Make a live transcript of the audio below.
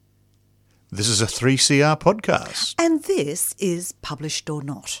This is a 3CR podcast. And this is Published or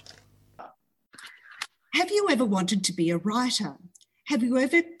Not. Have you ever wanted to be a writer? Have you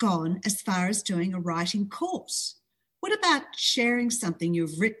ever gone as far as doing a writing course? What about sharing something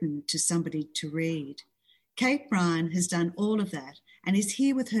you've written to somebody to read? Kate Ryan has done all of that and is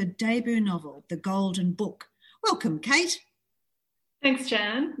here with her debut novel, The Golden Book. Welcome, Kate. Thanks,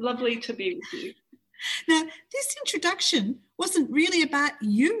 Jan. Lovely to be with you. Now, this introduction wasn't really about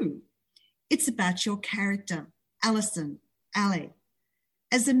you. It's about your character, Alison, Ali.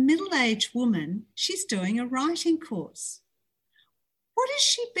 As a middle-aged woman, she's doing a writing course. What has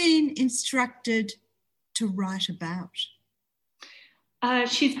she been instructed to write about?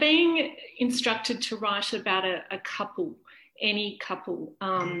 She's being instructed to write about a couple, any couple,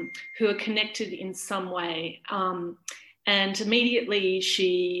 who are connected in some way. And immediately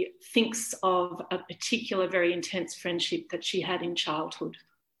she thinks of a particular very intense friendship that she had in childhood.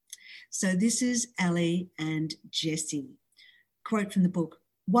 So this is Ali and Jessie. Quote from the book: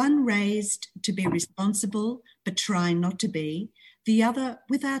 "One raised to be responsible but trying not to be, the other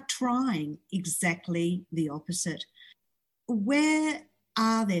without trying, exactly the opposite." Where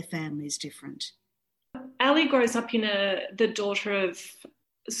are their families different? Ali grows up in the daughter of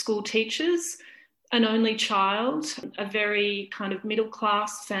school teachers, an only child, a very kind of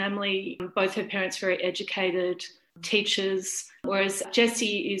middle-class family, both her parents very educated teachers, whereas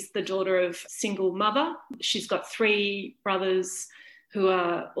Jessie is the daughter of single mother. She's got 3 brothers who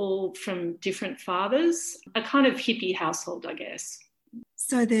are all from different fathers, a kind of hippie household, I guess.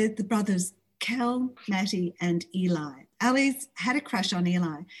 So they're the brothers Kel, Matty and Eli. Ali's had a crush on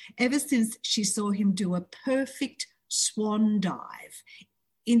Eli ever since she saw him do a perfect swan dive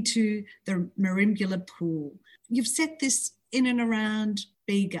into the Merimbula pool. You've set this in and around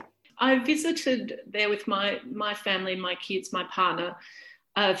Bega. I visited there with my family, my kids, my partner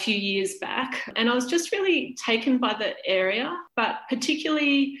a few years back, and I was just really taken by the area, but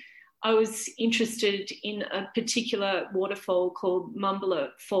particularly I was interested in a particular waterfall called Mumbler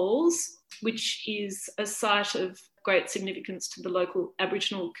Falls, which is a site of great significance to the local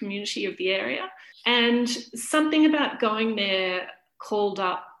Aboriginal community of the area. And something about going there called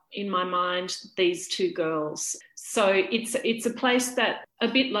up in my mind these 2 girls. So it's a place that, a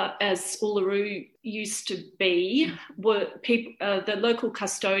bit like as Uluru used to be, were people, the local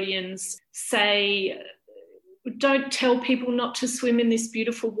custodians say, don't tell people not to swim in this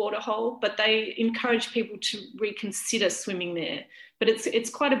beautiful waterhole, but they encourage people to reconsider swimming there. But it's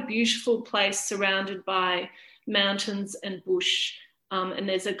quite a beautiful place surrounded by mountains and bush, and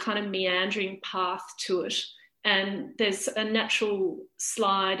there's a kind of meandering path to it. And there's a natural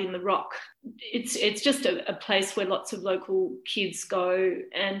slide in the rock. It's just a place where lots of local kids go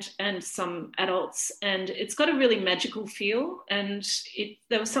and some adults, and it's got a really magical feel, and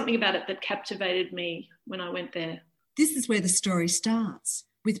there was something about it that captivated me when I went there. This is where the story starts,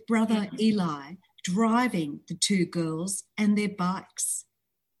 with brother Eli driving the 2 girls and their bikes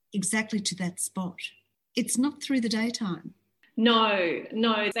exactly to that spot. It's not through the daytime. No,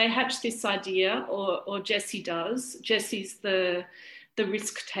 they hatch this idea, or Jessie does. Jessie's the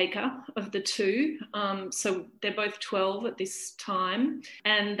risk taker of the 2. So they're both 12 at this time,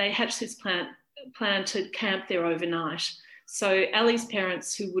 and they hatch this plan to camp there overnight. So Ali's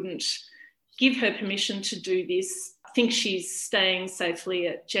parents, who wouldn't give her permission to do this, think she's staying safely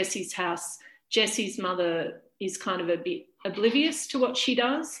at Jessie's house. Jessie's mother is kind of a bit oblivious to what she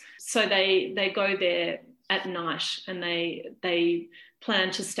does. So they go there at night, and they plan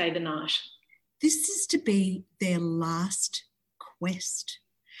to stay the night. This is to be their last quest.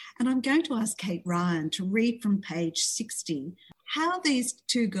 And I'm going to ask Kate Ryan to read from page 60 how these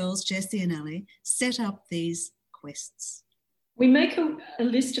 2 girls, Jessie and Ali, set up these quests. We make a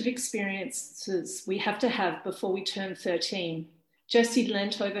list of experiences we have to have before we turn 13. Jessie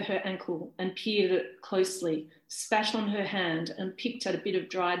leant over her ankle and peered at it closely, spat on her hand and picked at a bit of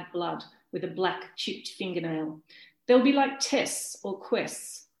dried blood with a black chipped fingernail. They'll be like tests or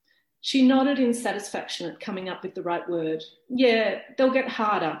quests. She nodded in satisfaction at coming up with the right word. Yeah, they'll get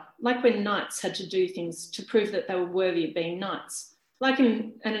harder, like when knights had to do things to prove that they were worthy of being knights. Like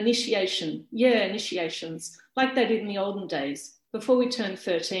an initiation. Yeah, initiations, like they did in the olden days, before we turned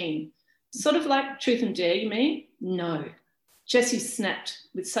 13. Sort of like Truth and Dare, you mean? No. Jessie snapped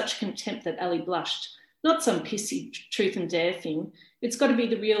with such contempt that Ali blushed. Not some pissy Truth and Dare thing. It's got to be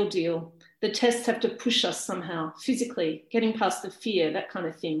the real deal. The tests have to push us somehow, physically, getting past the fear, that kind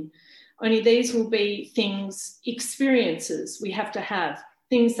of thing. Only these will be things, experiences we have to have,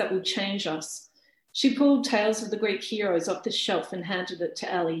 things that will change us. She pulled Tales of the Greek Heroes off the shelf and handed it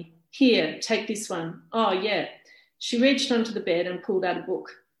to Ali. Here, take this one. Oh, yeah. She reached onto the bed and pulled out a book.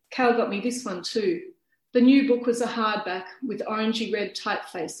 Cal got me this one too. The new book was a hardback with orangey red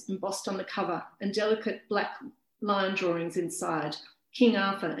typeface embossed on the cover and delicate black line drawings inside, King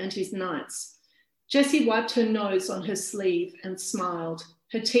Arthur and his knights. Jessie wiped her nose on her sleeve and smiled.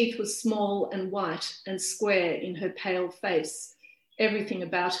 Her teeth were small and white and square in her pale face. Everything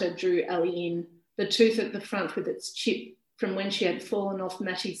about her drew Ali in. The tooth at the front with its chip from when she had fallen off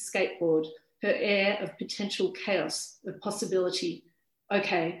Mattie's skateboard, her air of potential chaos, of possibility.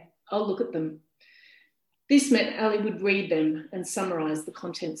 Okay, I'll look at them. This meant Ali would read them and summarise the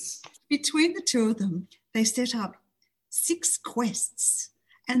contents. Between the two of them, they set up 6 quests,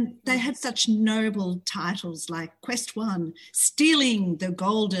 and they had such noble titles like Quest 1, Stealing the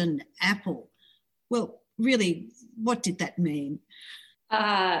Golden Apple. Well, really, what did that mean?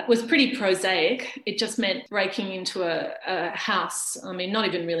 It was pretty prosaic. It just meant breaking into a house. I mean, not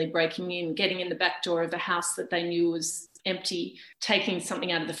even really breaking in, getting in the back door of a house that they knew was empty, taking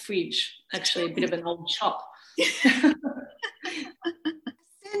something out of the fridge, actually a bit of an old chop.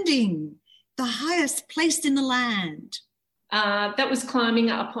 Ascending the highest place in the land. That was climbing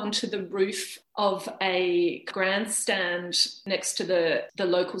up onto the roof of a grandstand next to the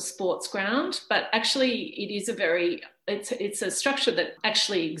local sports ground. But actually it is it's a structure that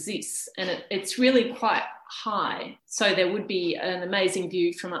actually exists, and it's really quite high. So there would be an amazing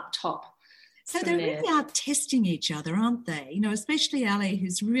view from up top. So they really are testing each other, aren't they? You know, especially Ali,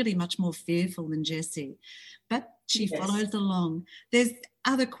 who's really much more fearful than Jessie. But she follows along. There's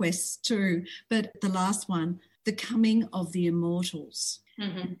other quests too, but the last one, The Coming of the Immortals.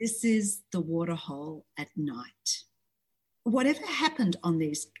 Mm-hmm. This is the waterhole at night. Whatever happened on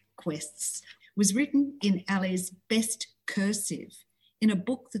these quests was written in Ali's best cursive in a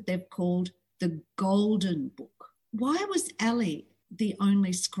book that they've called the Golden Book. Why was Ali the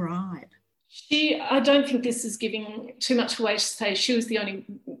only scribe? I don't think this is giving too much away to say she was the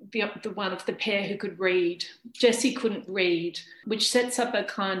one of the pair who could read. Jessie couldn't read, which sets up a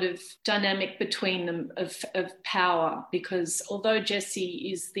kind of dynamic between them of power, because although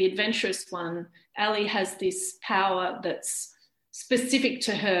Jessie is the adventurous one, Ali has this power that's specific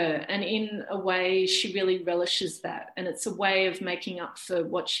to her, and in a way she really relishes that, and it's a way of making up for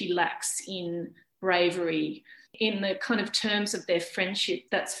what she lacks in bravery. In the kind of terms of their friendship,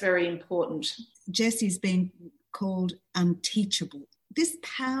 that's very important. Jessie's been called unteachable. This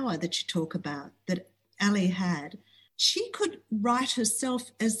power that you talk about that Ali had, she could write herself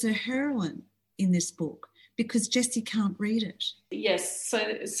as the heroine in this book because Jessie can't read it. Yes,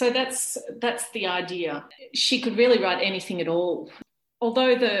 so that's the idea. She could really write anything at all.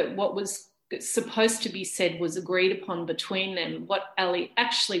 Although what was supposed to be said was agreed upon between them, what Ali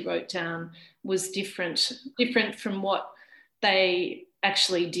actually wrote down was different from what they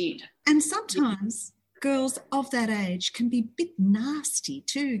actually did. And sometimes girls of that age can be a bit nasty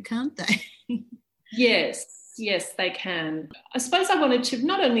too, can't they? Yes, they can. I suppose I wanted to,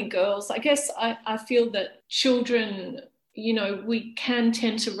 not only girls, I guess I feel that children, you know, we can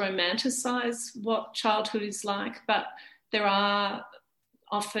tend to romanticise what childhood is like, but there are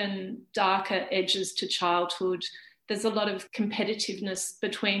often darker edges to childhood. There's a lot of competitiveness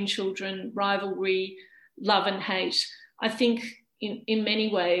between children, rivalry, love and hate. I think in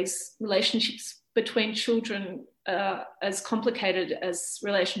many ways, relationships between children are as complicated as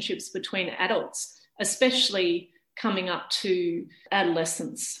relationships between adults, especially coming up to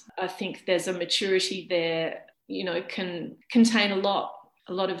adolescence. I think there's a maturity there, you know, can contain a lot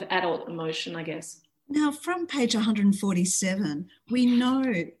of adult emotion, I guess. Now, from page 147, we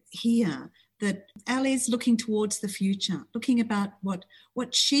know here that Ali's looking towards the future, looking about what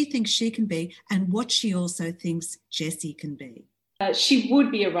she thinks she can be and what she also thinks Jessie can be. She would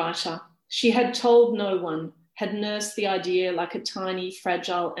be a writer. She had told no one, had nursed the idea like a tiny,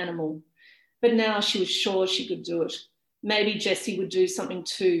 fragile animal. But now she was sure she could do it. Maybe Jessie would do something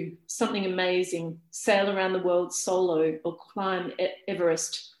too, something amazing, sail around the world solo or climb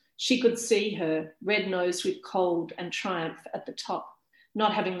Everest. She could see her, red-nosed with cold and triumph at the top,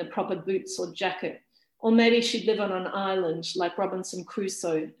 not having the proper boots or jacket. Or maybe she'd live on an island like Robinson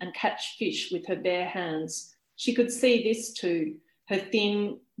Crusoe and catch fish with her bare hands. She could see this too, her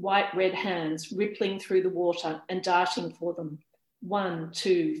thin, white-red hands rippling through the water and darting for them. 1,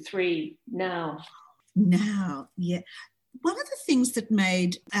 2, 3, now. Now, yeah. One of the things that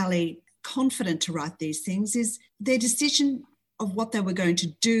made Ali confident to write these things is their decision of what they were going to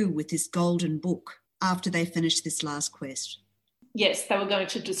do with this golden book after they finished this last quest. Yes, they were going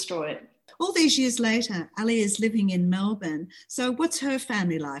to destroy it. All these years later, Ali is living in Melbourne. So what's her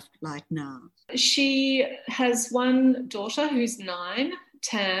family life like now? She has one daughter who's 9,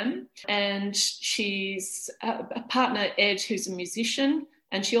 Tam, and she's a partner, Ed, who's a musician,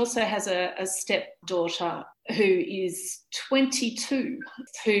 And she also has a stepdaughter who is 22,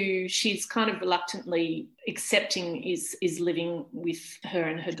 who she's kind of reluctantly accepting is living with her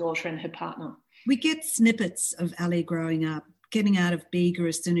and her daughter and her partner. We get snippets of Ali growing up, getting out of Bega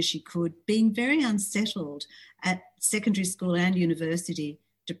as soon as she could, being very unsettled at secondary school and university,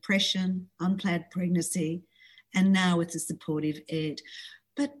 depression, unplanned pregnancy, and now with a supportive Ed.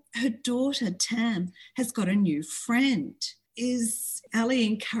 But her daughter, Tam, has got a new friend. Is Ali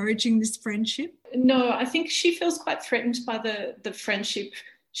encouraging this friendship? No, I think she feels quite threatened by the friendship.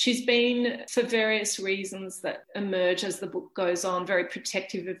 She's been, for various reasons that emerge as the book goes on, very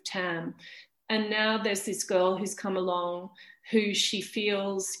protective of Tam. And now there's this girl who's come along who she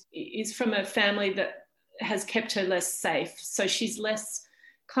feels is from a family that has kept her less safe. So she's less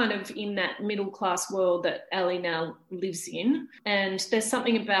kind of in that middle-class world that Ali now lives in. And there's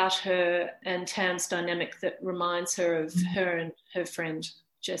something about her and Tam's dynamic that reminds her of her and her friend,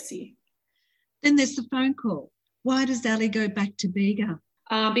 Jessie. Then there's the phone call. Why does Ali go back to Bega?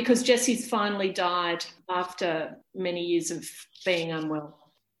 Because Jessie's finally died after many years of being unwell.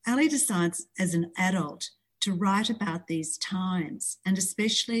 Ali decides as an adult to write about these times, and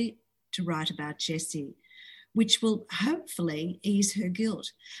especially to write about Jessie, which will hopefully ease her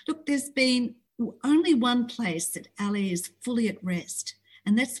guilt. Look, there's been only one place that Ali is fully at rest,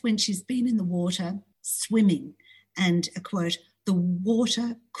 and that's when she's been in the water swimming, and a quote, "The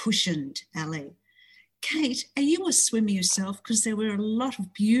water cushioned Ali." Kate, are you a swimmer yourself? Because there were a lot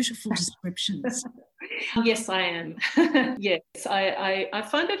of beautiful descriptions. Yes, I am. Yes, I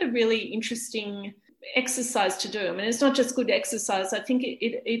find it a really interesting exercise to do. I mean, it's not just good exercise. I think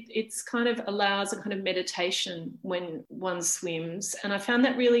it's kind of allows a kind of meditation when one swims. And I found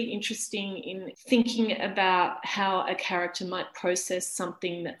that really interesting in thinking about how a character might process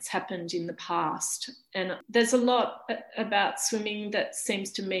something that's happened in the past. And there's a lot about swimming that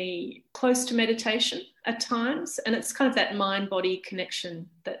seems to me close to meditation at times. And it's kind of that mind-body connection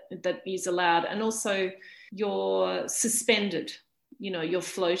that is allowed. And also you're suspended, you're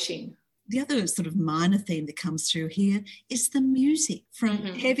floating. The other sort of minor theme that comes through here is the music, from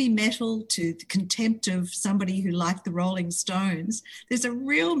heavy metal to the contempt of somebody who liked the Rolling Stones. There's a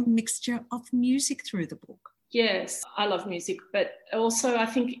real mixture of music through the book. Yes, I love music, but also I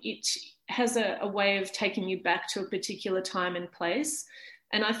think it has a way of taking you back to a particular time and place.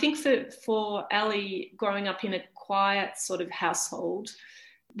 And I think for Ali, growing up in a quiet sort of household,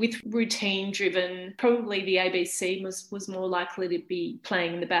 with routine driven, probably the ABC was more likely to be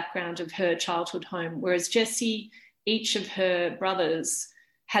playing in the background of her childhood home. Whereas Jessie, each of her brothers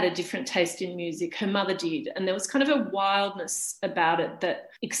had a different taste in music. Her mother did. And there was kind of a wildness about it that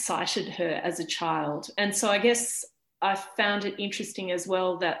excited her as a child. And so I guess I found it interesting as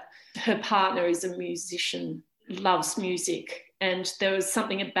well that her partner is a musician, loves music. And there was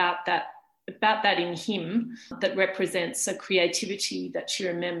something about that in him that represents a creativity that she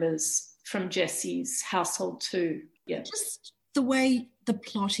remembers from Jessie's household too. Yeah. Just the way the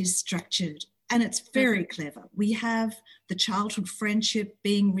plot is structured, and it's very clever. We have the childhood friendship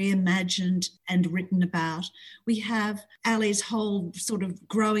being reimagined and written about. We have Ali's whole sort of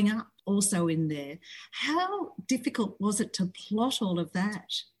growing up also in there. How difficult was it to plot all of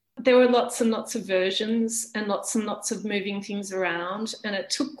that? There were lots and lots of versions and lots of moving things around, and it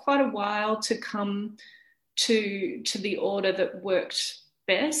took quite a while to come to the order that worked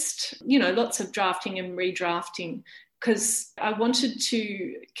best. Lots of drafting and redrafting, because I wanted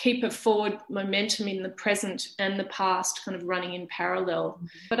to keep a forward momentum in the present and the past kind of running in parallel.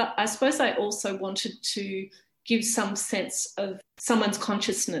 But I suppose I also wanted to give some sense of someone's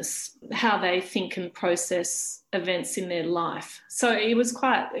consciousness, how they think and process events in their life. So it was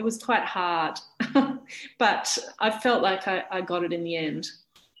quite hard, but I felt like I got it in the end.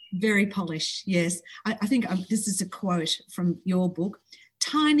 Very polished, yes. I think this is a quote from your book: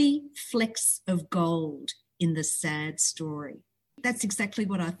 "Tiny flecks of gold in the sad story." That's exactly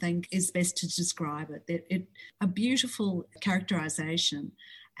what I think is best to describe it. A beautiful characterisation.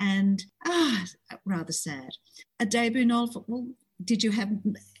 And rather sad. A debut novel. Well, did you have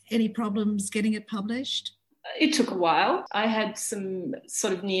any problems getting it published? It took a while. I had some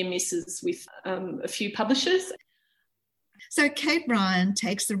sort of near misses with a few publishers. So Kate Ryan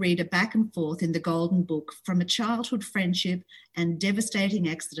takes the reader back and forth in The Golden Book from a childhood friendship and devastating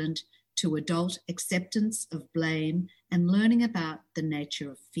accident to adult acceptance of blame and learning about the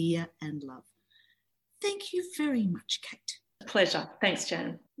nature of fear and love. Thank you very much, Kate. Pleasure. Thanks, Jan.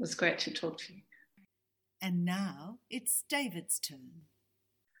 It was great to talk to you. And now it's David's turn.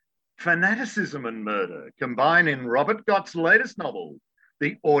 Fanaticism and murder combine in Robert Gott's latest novel,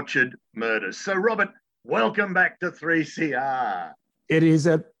 The Orchard Murders. So, Robert, welcome back to 3CR. It is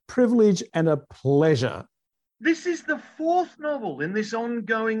a privilege and a pleasure. This is the fourth novel in this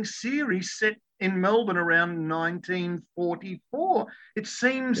ongoing series set in Melbourne around 1944. It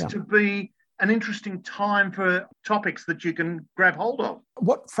seems to be an interesting time for topics that you can grab hold of.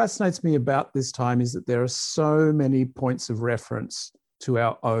 What fascinates me about this time is that there are so many points of reference to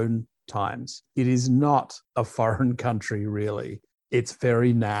our own times. It is not a foreign country, really. It's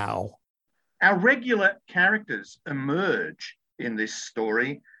very now. Our regular characters emerge in this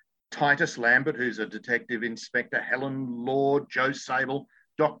story. Titus Lambert, who's a detective inspector, Helen Lord, Joe Sable,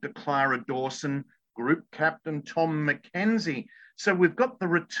 Dr. Clara Dawson, Group Captain Tom Mackenzie. So we've got the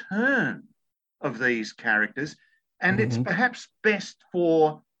return of these characters, and it's perhaps best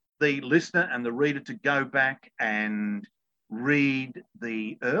for the listener and the reader to go back and read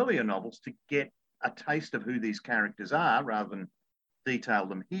the earlier novels to get a taste of who these characters are rather than detail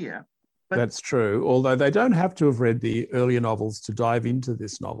them here. But that's true, although they don't have to have read the earlier novels to dive into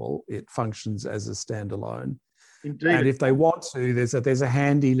this novel. It functions as a standalone. Indeed. And if they want to, there's a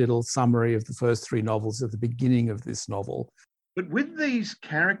handy little summary of the first three novels at the beginning of this novel. But with these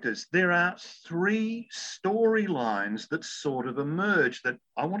characters, there are three storylines that sort of emerge that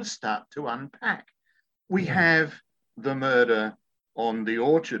I want to start to unpack. We have the murder on the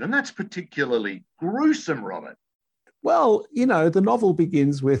orchard, and that's particularly gruesome, Robert. Well, you know, the novel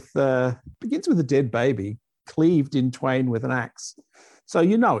begins with a dead baby cleaved in twain with an axe. So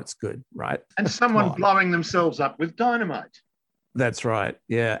you know it's good, right? And someone blowing themselves up with dynamite. That's right,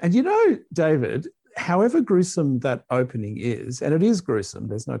 yeah. And you know, David, however gruesome that opening is, and it is gruesome,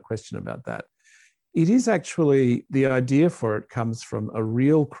 there's no question about that, it is actually, the idea for it comes from a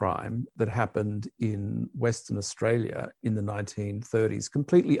real crime that happened in Western Australia in the 1930s,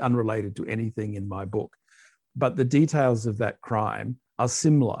 completely unrelated to anything in my book. But the details of that crime are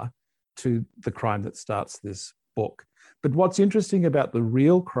similar to the crime that starts this book. But what's interesting about the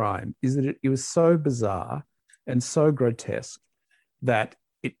real crime is that it was so bizarre and so grotesque that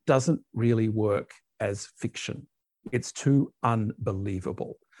it doesn't really work as fiction. It's too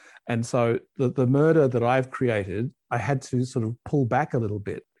unbelievable. And so the murder that I've created, I had to sort of pull back a little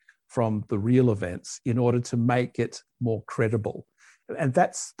bit from the real events in order to make it more credible. And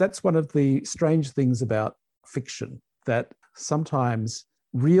that's one of the strange things about fiction, that sometimes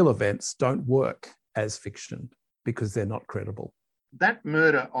real events don't work as fiction because they're not credible. That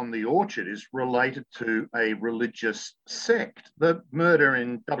murder on the orchard is related to a religious sect. The murder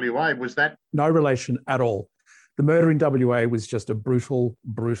in WA, was that? No relation at all. The murder in WA was just a brutal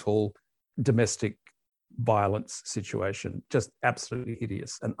domestic violence situation, just absolutely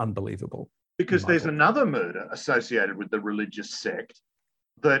hideous and unbelievable. Because there's another murder associated with the religious sect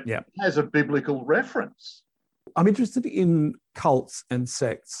that has a biblical reference. I'm interested in cults and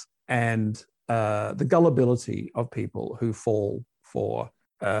sects and the gullibility of people who fall for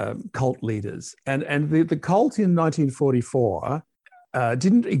cult leaders. And the cult in 1944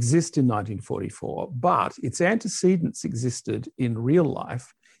 didn't exist in 1944, but its antecedents existed in real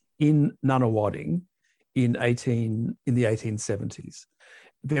life in Nunawading in the 1870s.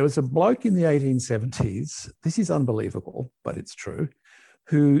 There was a bloke in the 1870s, this is unbelievable, but it's true,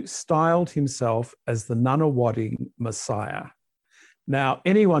 who styled himself as the Nunawading Messiah. Now,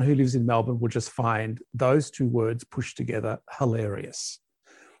 anyone who lives in Melbourne will just find those two words pushed together hilarious.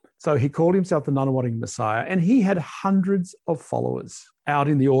 So he called himself the Nunawading Messiah, and he had hundreds of followers out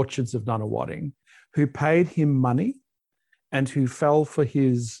in the orchards of Nunawading who paid him money and who fell for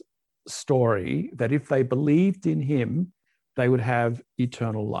his story that if they believed in him, they would have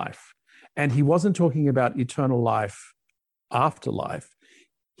eternal life. And he wasn't talking about eternal life afterlife.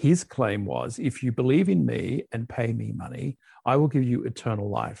 His claim was, if you believe in me and pay me money, I will give you eternal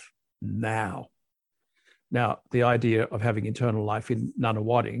life now. Now, the idea of having eternal life in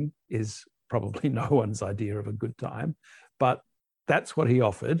Nunawading is probably no one's idea of a good time, but that's what he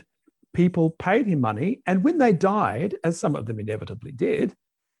offered. People paid him money, and when they died, as some of them inevitably did,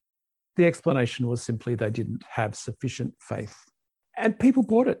 the explanation was simply they didn't have sufficient faith. And people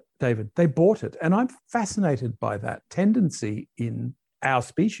bought it, David. They bought it. And I'm fascinated by that tendency in our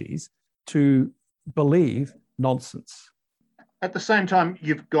species to believe nonsense. At the same time,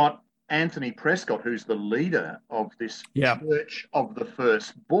 you've got Anthony Prescott, who's the leader of this Church of the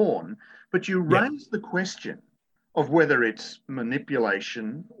Firstborn, but you raise the question of whether it's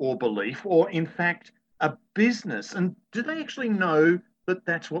manipulation or belief or, in fact, a business. And do they actually know that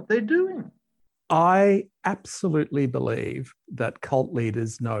that's what they're doing? I absolutely believe that cult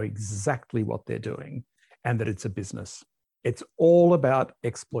leaders know exactly what they're doing and that it's a business. It's all about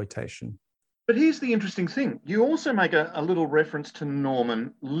exploitation. But here's the interesting thing. You also make a little reference to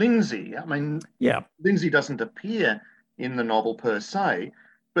Norman Lindsay. I mean, Lindsay doesn't appear in the novel per se,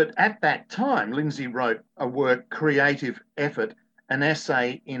 but at that time, Lindsay wrote a work, Creative Effort, an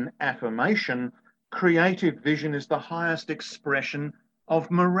essay in affirmation. Creative vision is the highest expression of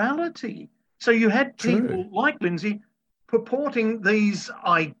morality. So you had people like Lindsay purporting these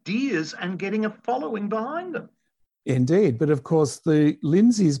ideas and getting a following behind them. Indeed. But of course, the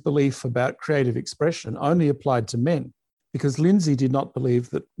Lindsay's belief about creative expression only applied to men, because Lindsay did not believe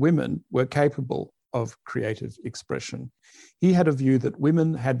that women were capable of creative expression. He had a view that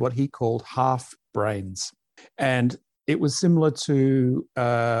women had what he called half brains. And it was similar to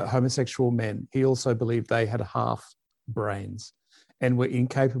homosexual men. He also believed they had half brains and were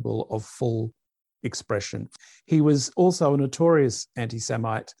incapable of full expression. He was also a notorious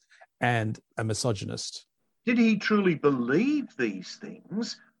anti-Semite and a misogynist. Did he truly believe these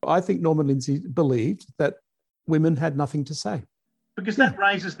things? I think Norman Lindsay believed that women had nothing to say. Because that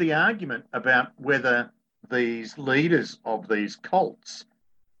raises the argument about whether these leaders of these cults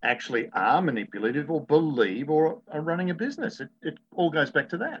actually are manipulative or believe or are running a business. It all goes back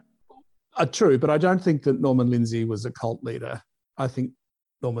to that. True, but I don't think that Norman Lindsay was a cult leader. I think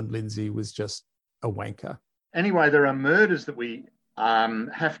Norman Lindsay was just a wanker. Anyway, there are murders that we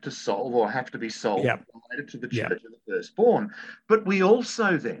have to solve or have to be solved related to the Church of the Firstborn. But we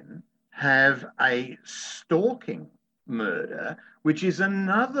also then have a stalking murder, which is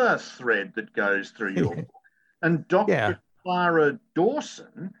another thread that goes through your book. And Dr. Clara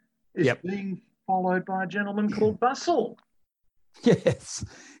Dawson is being followed by a gentleman called Bustle. Yes.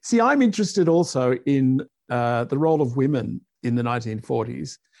 See, I'm interested also in the role of women in the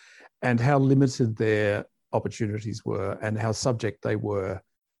 1940s and how limited their opportunities were and how subject they were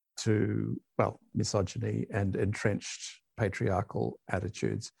to, well, misogyny and entrenched patriarchal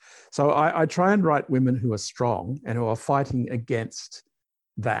attitudes. So I try and write women who are strong and who are fighting against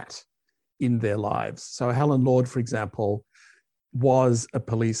that in their lives. So Helen Lord, for example, was a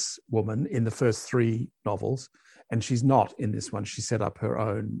police woman in the first 3 novels, and she's not in this one. She set up her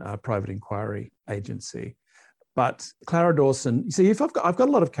own private inquiry agency. But Clara Dawson, you see, if I've got a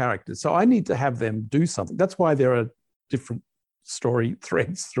lot of characters, so I need to have them do something. That's why there are different story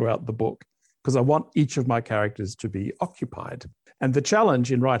threads throughout the book, because I want each of my characters to be occupied. And the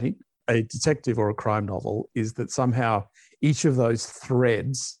challenge in writing a detective or a crime novel is that somehow each of those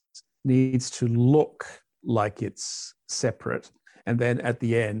threads needs to look like it's separate. And then at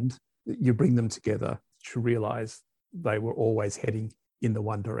the end, you bring them together to realize they were always heading in the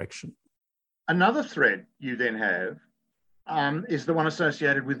one direction. Another thread you then have is the one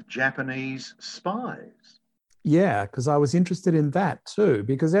associated with Japanese spies. Yeah, because I was interested in that too,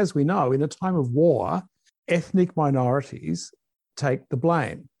 because as we know, in a time of war, ethnic minorities take the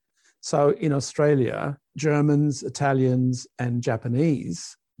blame. So in Australia, Germans, Italians, and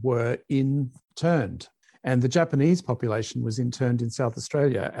Japanese were interned. And the Japanese population was interned in South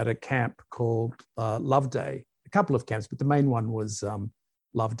Australia at a camp called Loveday. A couple of camps, but the main one was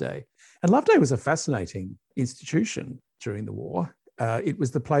Loveday. And Loveday was a fascinating institution during the war. It was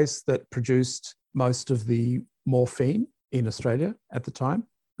the place that produced most of the morphine in Australia at the time.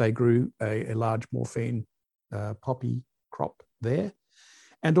 They grew a large morphine poppy crop there.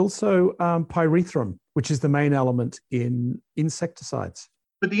 And also pyrethrum, which is the main element in insecticides.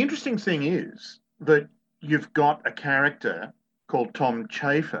 But the interesting thing is that you've got a character called Tom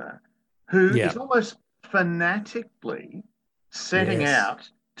Chafer who is almost fanatically setting out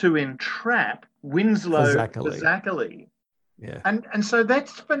to entrap Winslow Fazakerley. Yeah. And so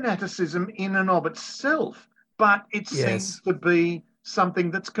that's fanaticism in and of itself, but it seems to be something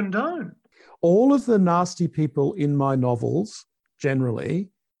that's condoned. All of the nasty people in my novels generally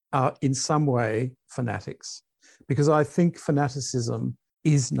are in some way fanatics, because I think fanaticism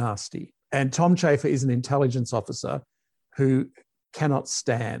is nasty. And Tom Chafer is an intelligence officer who cannot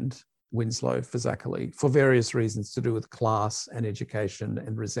stand Winslow Fazakerley for various reasons to do with class and education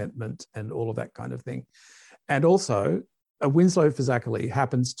and resentment and all of that kind of thing. And also, Winslow Fazakerley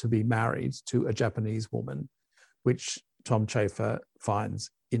happens to be married to a Japanese woman, which Tom Chafer finds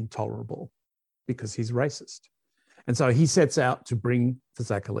intolerable because he's racist. And so he sets out to bring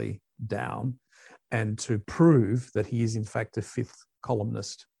Fazakerley down and to prove that he is in fact a 5th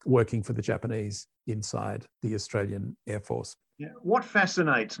columnist working for the Japanese inside the Australian Air Force. Yeah. What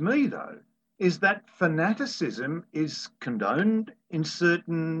fascinates me, though, is that fanaticism is condoned in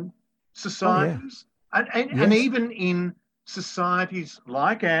certain societies. And even in societies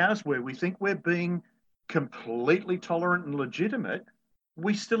like ours, where we think we're being completely tolerant and legitimate,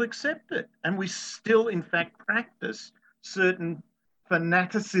 we still accept it. And we still, in fact, practice certain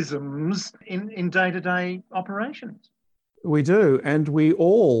fanaticisms in day-to-day operations. We do. And we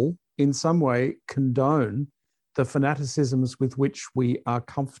all, in some way, condone the fanaticisms with which we are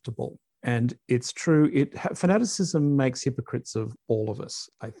comfortable. And it's true, fanaticism makes hypocrites of all of us,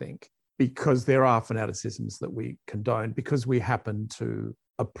 I think, because there are fanaticisms that we condone because we happen to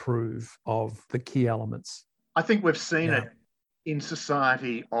approve of the key elements. I think we've seen it in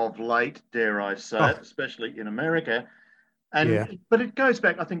society of late, dare I say it, especially in America. But it goes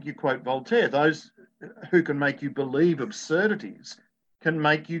back, I think you quote Voltaire, those who can make you believe absurdities can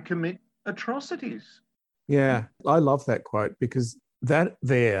make you commit atrocities. Yeah, I love that quote because that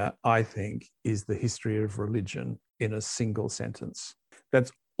there, I think, is the history of religion in a single sentence.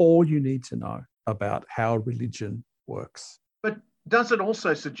 That's all you need to know about how religion works. But does it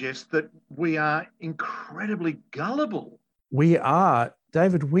also suggest that we are incredibly gullible? We are,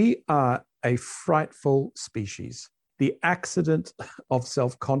 David, we are a frightful species. The accident of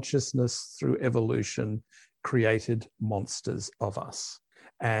self-consciousness through evolution created monsters of us.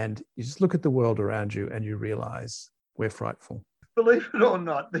 And you just look at the world around you and you realise we're frightful. Believe it or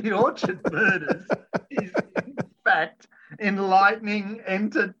not, the Orchard Murders is in fact enlightening,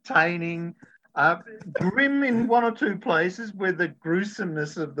 entertaining, grim in one or two places where the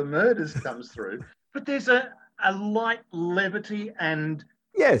gruesomeness of the murders comes through. But there's a light levity and...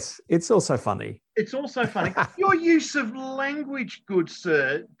 Yes, it's also funny. It's also funny. Your use of language, good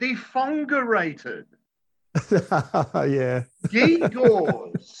sir, defongerated. Yeah.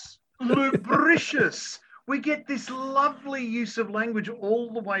 Gewgaws, lubricious. We get this lovely use of language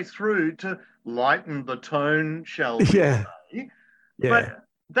all the way through to lighten the tone, shall we say. Yeah. But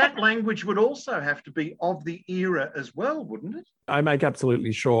that language would also have to be of the era as well, wouldn't it? I make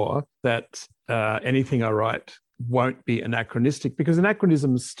absolutely sure that anything I write won't be anachronistic because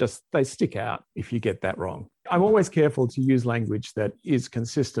anachronisms they stick out if you get that wrong. I'm always careful to use language that is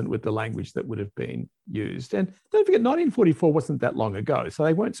consistent with the language that would have been used. And don't forget, 1944 wasn't that long ago, so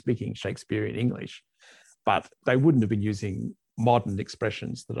they weren't speaking Shakespearean English, but they wouldn't have been using modern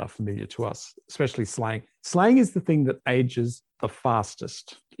expressions that are familiar to us, especially slang. Slang is the thing that ages the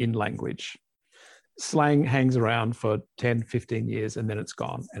fastest in language. Slang hangs around for 10, 15 years and then it's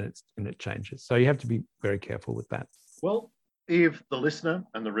gone and it changes. So you have to be very careful with that. Well, if the listener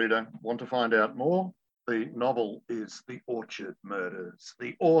and the reader want to find out more, the novel is The Orchard Murders.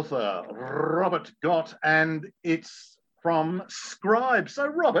 The author, Robert Gott, and it's from Scribe. So,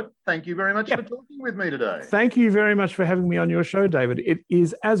 Robert, thank you very much for talking with me today. Thank you very much for having me on your show, David. It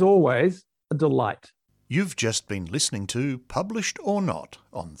is, as always, a delight. You've just been listening to Published or Not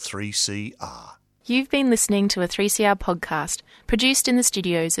on 3CR. You've been listening to a 3CR podcast produced in the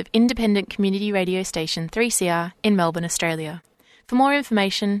studios of independent community radio station 3CR in Melbourne, Australia. For more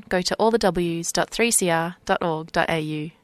information, go to allthews.3cr.org.au.